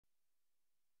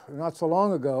not so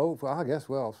long ago, well, I guess,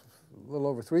 well, a little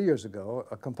over 3 years ago,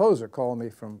 a composer called me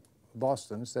from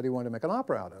Boston and said he wanted to make an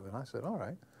opera out of it. And I said, all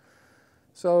right.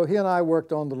 So he and I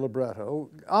worked on the libretto.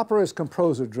 Opera is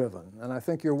composer-driven, and I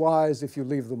think you're wise if you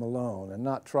leave them alone and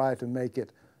not try to make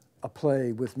it a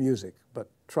play with music, but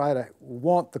try to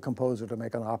want the composer to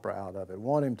make an opera out of it,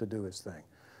 want him to do his thing,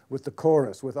 with the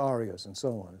chorus, with arias, and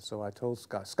so on. So I told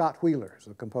Scott Wheeler is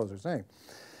the composer's name.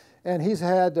 And he's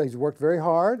worked very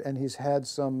hard, and he's had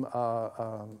some,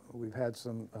 we've had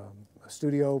some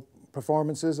studio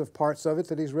performances of parts of it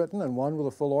that he's written, and one with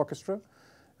a full orchestra.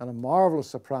 And a marvelous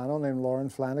soprano named Lauren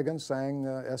Flanagan sang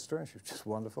Esther, and she was just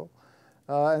wonderful.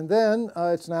 And then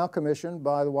it's now commissioned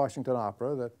by the Washington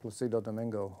Opera that Placido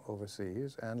Domingo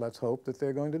oversees, and let's hope that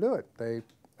they're going to do it. They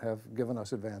have given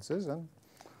us advances, and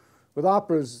with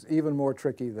operas, even more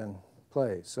tricky than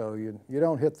plays. So you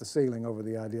don't hit the ceiling over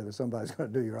the idea that somebody's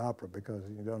going to do your opera because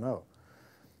you don't know.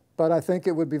 But I think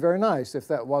it would be very nice if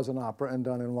that was an opera and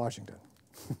done in Washington.